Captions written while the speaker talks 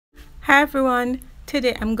Hi everyone,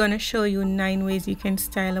 today I'm going to show you 9 ways you can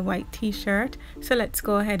style a white t-shirt. So let's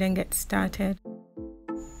go ahead and get started.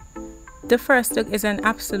 The first look is an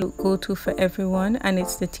absolute go-to for everyone, and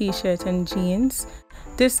it's the t-shirt and jeans.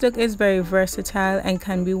 This look is very versatile and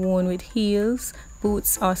can be worn with heels,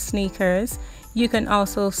 boots or sneakers. You can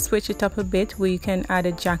also switch it up a bit where you can add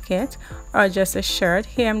a jacket or just a shirt.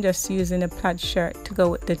 Here I'm just using a plaid shirt to go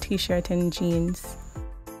with the t-shirt and jeans.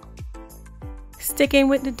 Sticking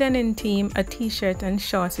with the denim theme, a t-shirt and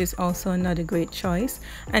shorts is also another great choice,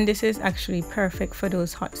 and this is actually perfect for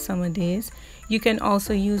those hot summer days. You can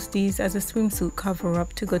also use these as a swimsuit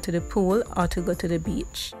cover-up to go to the pool or to go to the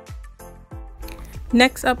beach.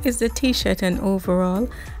 Next up is the t-shirt and overall,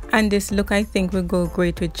 and this look I think will go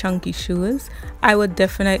great with chunky shoes. I would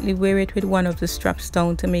definitely wear it with one of the straps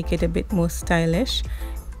down to make it a bit more stylish.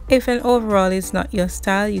 If an overall is not your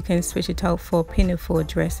style, you can switch it out for a pinafore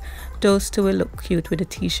dress. Those two will look cute with a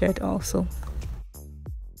t-shirt also.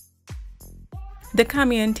 The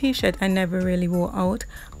Cami and t-shirt I never really wore out,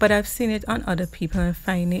 but I've seen it on other people and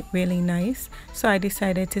find it really nice, so I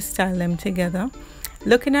decided to style them together.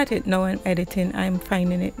 Looking at it now and editing, I'm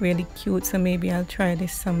finding it really cute, so maybe I'll try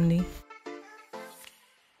this someday.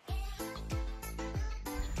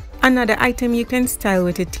 Another item you can style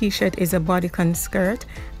with a t-shirt is a bodycon skirt,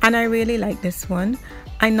 and I really like this one.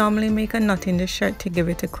 I normally make a knot in the shirt to give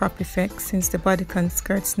it a crop effect, since the bodycon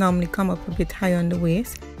skirts normally come up a bit high on the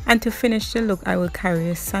waist. And to finish the look, I will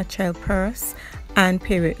carry a satchel purse and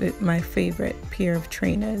pair it with my favorite pair of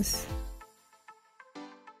trainers.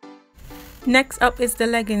 Next up is the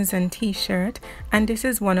leggings and t-shirt, and this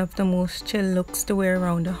is one of the most chill looks to wear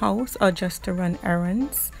around the house or just to run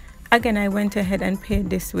errands. Again, I went ahead and paired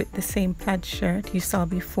this with the same plaid shirt you saw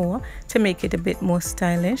before to make it a bit more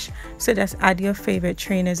stylish. So just add your favorite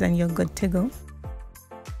trainers and you're good to go.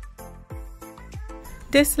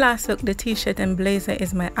 This last look, the t-shirt and blazer,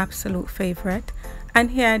 is my absolute favorite. And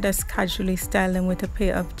here I just casually style them with a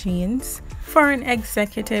pair of jeans. For an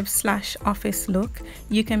executive / office look,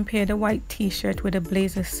 you can pair the white t-shirt with a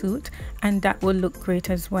blazer suit, and that will look great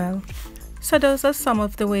as well. So those are some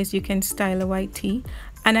of the ways you can style a white tee,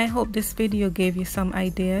 and I hope this video gave you some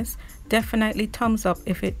ideas. Definitely thumbs up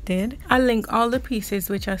if it did. I'll link all the pieces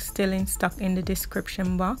which are still in stock in the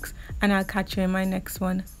description box, and I'll catch you in my next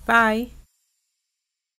one. Bye!